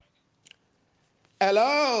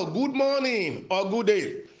Hello, good morning or good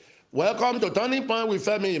day. Welcome to Turning Point with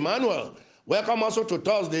Femi Emmanuel. Welcome also to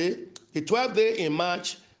Thursday, the 12th day in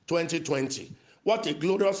March 2020. What a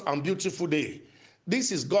glorious and beautiful day.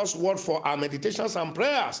 This is God's word for our meditations and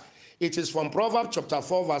prayers. It is from Proverbs chapter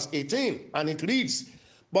 4 verse 18 and it reads,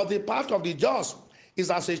 "But the path of the just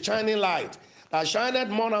is as a shining light that shineth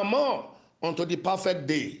more and more unto the perfect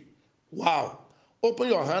day." Wow. Open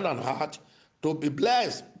your hand and heart to be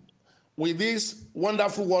blessed with this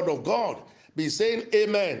wonderful word of God. Be saying,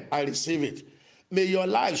 Amen, I receive it. May your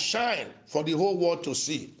light shine for the whole world to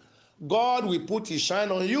see. God will put his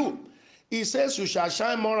shine on you. He says you shall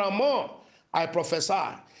shine more and more. I prophesy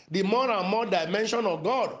the more and more dimension of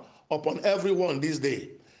God upon everyone this day.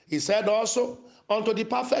 He said also, unto the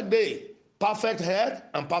perfect day, perfect health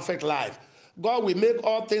and perfect life. God will make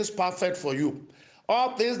all things perfect for you.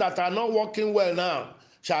 All things that are not working well now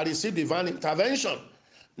shall receive divine intervention.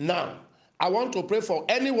 Now, I want to pray for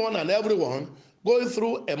anyone and everyone going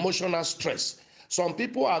through emotional stress. Some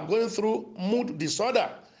people are going through mood disorder.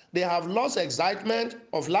 They have lost excitement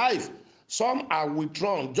of life. Some are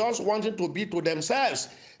withdrawn, just wanting to be to themselves.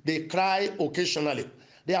 They cry occasionally.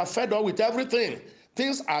 They are fed up with everything.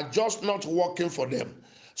 Things are just not working for them.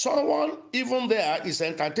 Someone even there is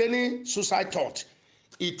entertaining suicide thought.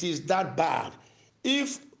 It is that bad.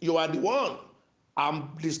 If you are the one I'm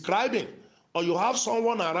describing, or you have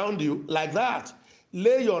someone around you like that,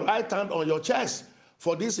 lay your right hand on your chest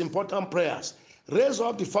for these important prayers. Raise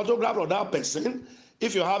up the photograph of that person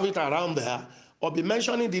if you have it around there, or be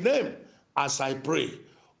mentioning the name as I pray.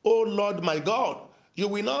 Oh Lord my God, you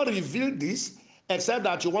will not reveal this except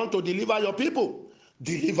that you want to deliver your people.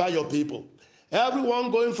 Deliver your people.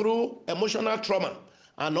 Everyone going through emotional trauma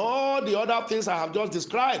and all the other things I have just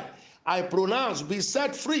described, I pronounce, be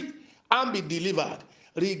set free and be delivered.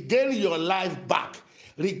 Regain your life back.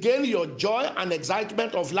 Regain your joy and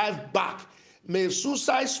excitement of life back. May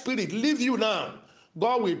suicide spirit leave you now.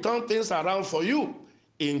 God will turn things around for you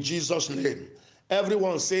in Jesus' name.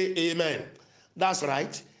 Everyone say amen. That's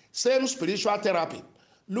right. Same spiritual therapy.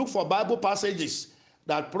 Look for Bible passages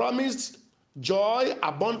that promised joy,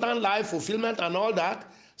 abundant life, fulfillment, and all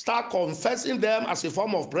that. Start confessing them as a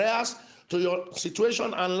form of prayers to your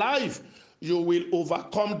situation and life. You will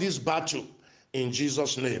overcome this battle in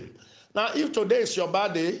Jesus' name. Now, if today is your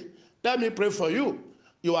birthday, let me pray for you.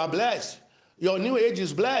 You are blessed. Your new age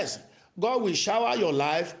is blessed. God will shower your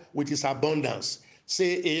life with his abundance.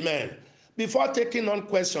 Say amen. Before taking on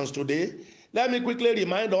questions today, let me quickly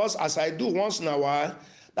remind us, as I do once in a while,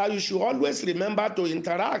 that you should always remember to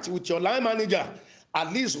interact with your line manager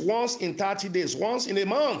at least once in 30 days, once in a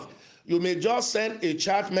month. You may just send a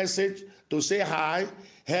chat message to say hi,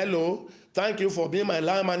 hello, thank you for being my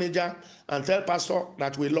line manager, and tell pastor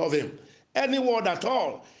that we love him. Any word at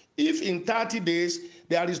all. If in 30 days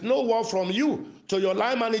there is no word from you to your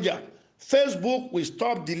line manager, Facebook will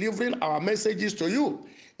stop delivering our messages to you.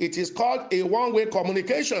 It is called a one-way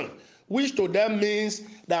communication, which to them means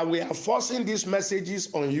that we are forcing these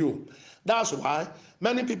messages on you. That's why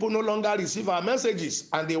many people no longer receive our messages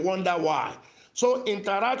and they wonder why. So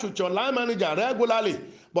interact with your line manager regularly,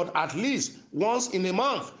 but at least once in a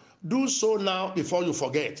month. Do so now before you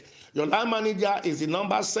forget. Your line manager is the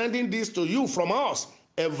number sending this to you from us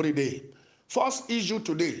every day. First issue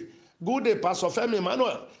today. Good day, Pastor Femi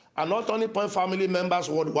Emmanuel, and all Turning Point family members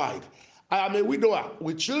worldwide. I am a widower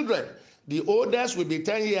with children. The oldest will be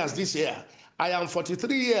 10 years this year. I am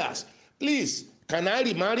 43 years. Please, can I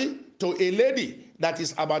remarry to a lady that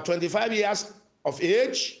is about 25 years of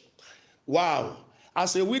age? Wow.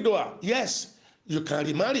 As a widower, yes, you can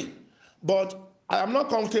remarry. But I am not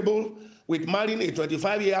comfortable with marrying a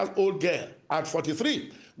 25-year-old girl at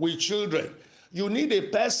 43 with children. You need a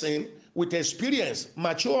person with experience,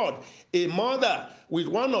 matured, a mother with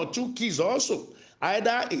one or two kids also,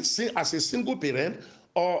 either as a single parent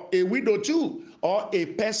or a widow too, or a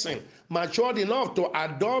person matured enough to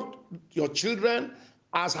adopt your children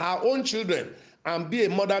as her own children and be a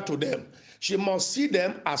mother to them. She must see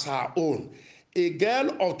them as her own. A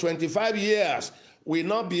girl of 25 years will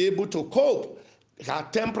not be able to cope. Her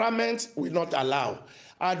temperament will not allow.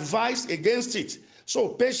 Advise against it. So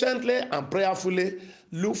patiently and prayerfully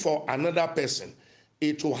look for another person.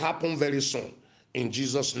 It will happen very soon in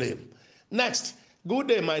Jesus' name. Next, good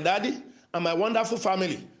day, my daddy and my wonderful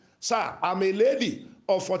family. Sir, I'm a lady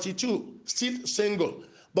of 42, still single,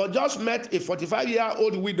 but just met a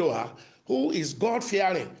 45-year-old widower who is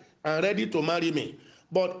God-fearing and ready to marry me.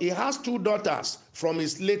 But he has two daughters from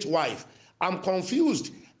his late wife. I'm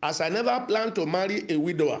confused as I never planned to marry a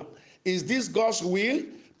widower. Is this God's will?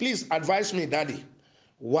 Please advise me, Daddy.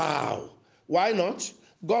 Wow. Why not?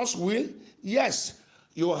 God's will? Yes.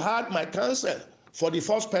 You heard my counsel for the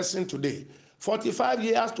first person today. 45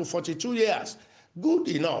 years to 42 years. Good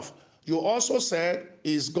enough. You also said,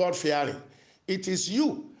 is God fearing? It is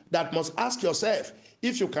you that must ask yourself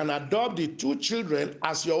if you can adopt the two children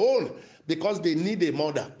as your own because they need a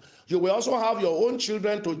mother. You will also have your own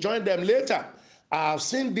children to join them later. I have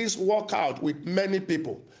seen this work out with many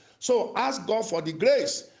people. So ask God for the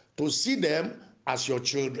grace to see them as your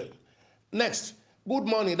children. Next, good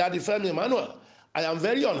morning, Daddy Femi Emmanuel. I am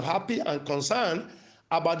very unhappy and concerned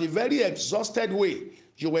about the very exhausted way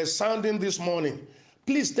you were sounding this morning.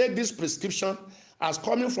 Please take this prescription as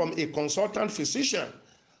coming from a consultant physician.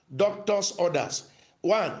 Doctor's orders.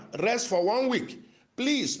 1. Rest for 1 week.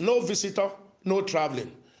 Please, no visitor, no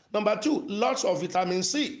traveling. Number 2, lots of vitamin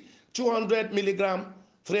C, 200 milligram,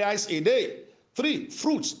 3 hours a day. 3,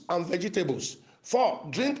 fruits and vegetables. 4,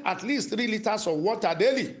 drink at least 3 liters of water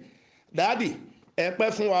daily. Daddy, ẹ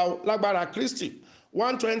pẹ́ fún wa lágbára Kristi.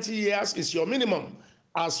 120 years is your minimum.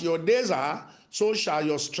 As your days are, so shall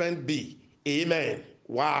your strength be. Amen.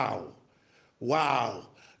 Wow. Wow.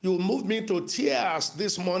 You moved me to tears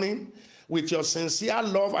this morning with your sincere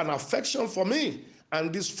love and affection for me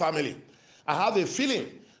and this family. I have a feeling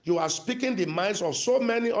you are speaking the minds of so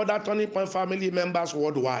many other Turning Point family members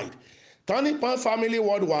worldwide. Turning Point family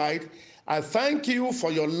worldwide, I thank you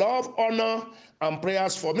for your love, honor, and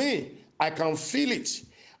prayers for me. I can feel it.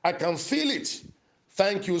 I can feel it.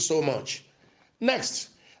 Thank you so much. Next,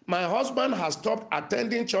 my husband has stopped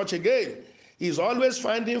attending church again. He's always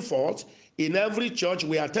finding fault in every church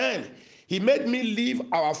we attend. He made me leave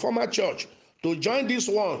our former church to join this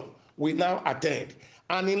one we now attend.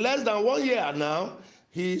 And in less than 1 year now,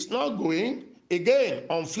 he is not going again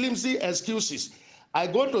on flimsy excuses. I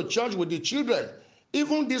go to church with the children.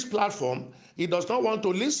 Even this platform, he does not want to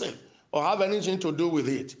listen or have anything to do with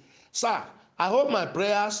it. Sir, I hope my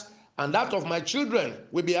prayers and that of my children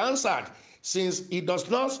will be answered, since he does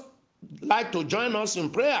not like to join us in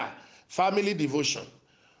prayer, family devotion.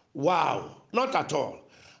 Wow, not at all.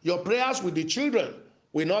 Your prayers with the children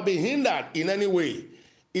will not be hindered in any way.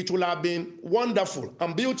 It will have been wonderful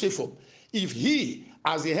and beautiful if he,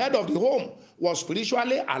 as the head of the home, was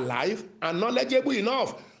spiritually alive and knowledgeable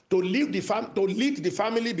enough to lead the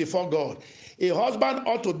family before God. A husband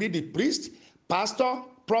ought to be the priest, pastor,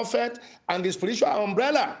 prophet, and the spiritual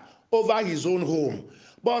umbrella over his own home.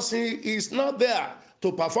 But he is not there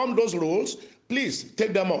to perform those roles. Please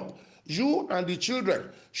take them up. You and the children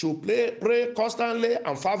should pray constantly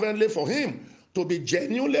and fervently for him to be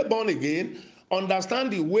genuinely born again,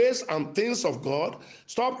 understand the ways and things of God,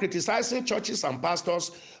 stop criticizing churches and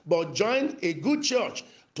pastors, but join a good church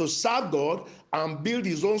to serve God and build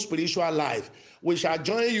his own spiritual life. We shall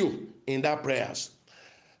join you in that prayers.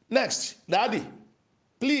 Next, Daddy,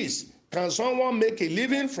 please, can someone make a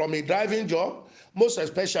living from a driving job? Most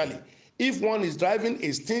especially if one is driving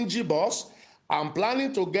a stingy bus. I'm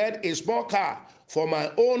planning to get a small car for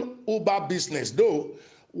my own Uber business, though.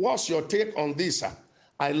 What's your take on this, sir?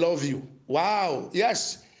 I love you. Wow,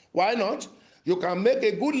 yes, why not? You can make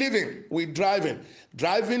a good living with driving.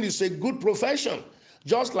 Driving is a good profession,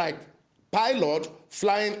 just like pilot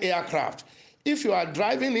flying aircraft. If you are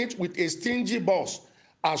driving it with a stingy boss,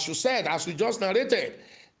 as you said, as you just narrated,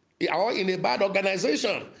 or in a bad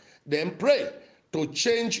organization, then pray to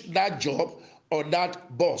change that job or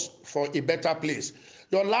that boss for a better place.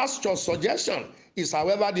 Your last suggestion is,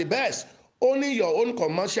 however, the best. Owning your own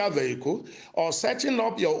commercial vehicle or setting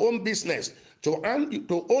up your own business to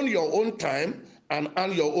own your own time and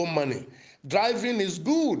earn your own money. Driving is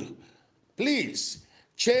good. Please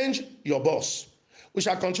change your boss. We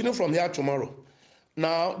shall continue from here tomorrow.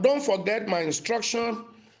 Now, don't forget my instruction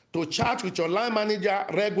to chat with your line manager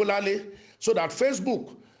regularly so that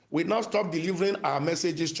Facebook will not stop delivering our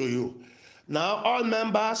messages to you. Now, all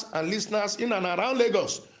members and listeners in and around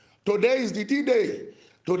Lagos, today is the D-Day.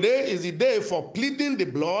 Today is the day for pleading the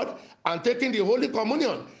blood and taking the Holy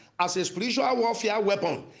Communion as a spiritual warfare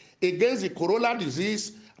weapon against the corona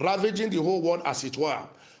disease ravaging the whole world, as it were.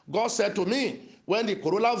 God said to me when the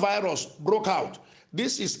coronavirus broke out,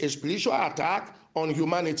 this is a spiritual attack on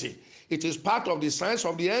humanity. It is part of the signs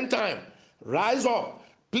of the end time. Rise up,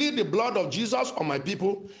 plead the blood of Jesus on my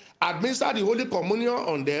people, administer the Holy Communion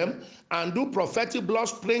on them, and do prophetic blood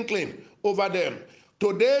sprinkling over them.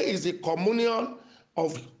 Today is the communion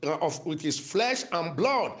with his flesh and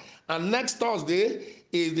blood, and next Thursday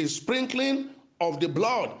is the sprinkling of the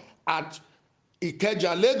blood at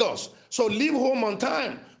Ikeja, Lagos. So leave home on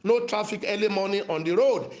time. No traffic early morning on the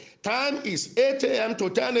road. Time is 8 a.m. to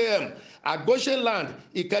 10 a.m. at Goshen Land,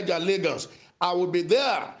 Ikeja, Lagos. I will be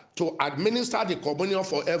there to administer the communion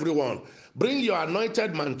for everyone. Bring your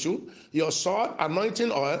anointed mantle, your sword,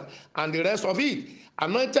 anointing oil, and the rest of it.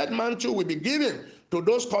 Anointed mantle will be given to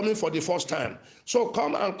those coming for the first time. So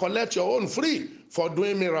come and collect your own free for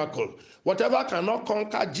doing miracle. Whatever cannot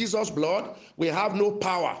conquer Jesus' blood will have no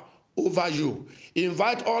power over you.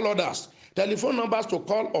 Invite all others. Telephone numbers to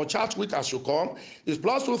call or chat with as you come is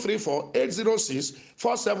 +234 806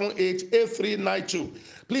 478 8392.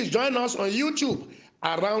 Please join us on YouTube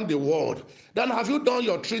around the world. Then have you done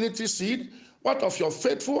your Trinity seed? What of your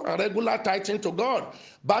faithful and regular tithing to God?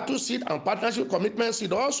 Battle seed and partnership commitment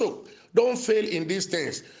seed also. Don't fail in these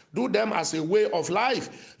things. Do them as a way of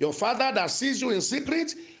life. Your Father that sees you in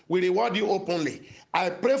secret will reward you openly. I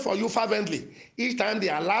pray for you fervently. Each time the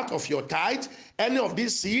alert of your tithe, any of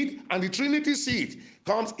this seed and the Trinity seed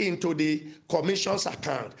comes into the commissions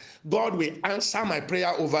account, God will answer my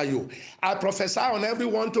prayer over you. I prophesy on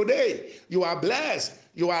everyone today. You are blessed,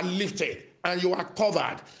 you are lifted, and you are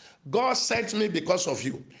covered. God sent me because of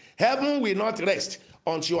you. Heaven will not rest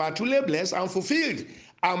until you are truly blessed and fulfilled.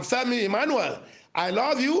 I'm Femi Emmanuel. I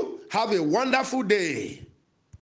love you. Have a wonderful day.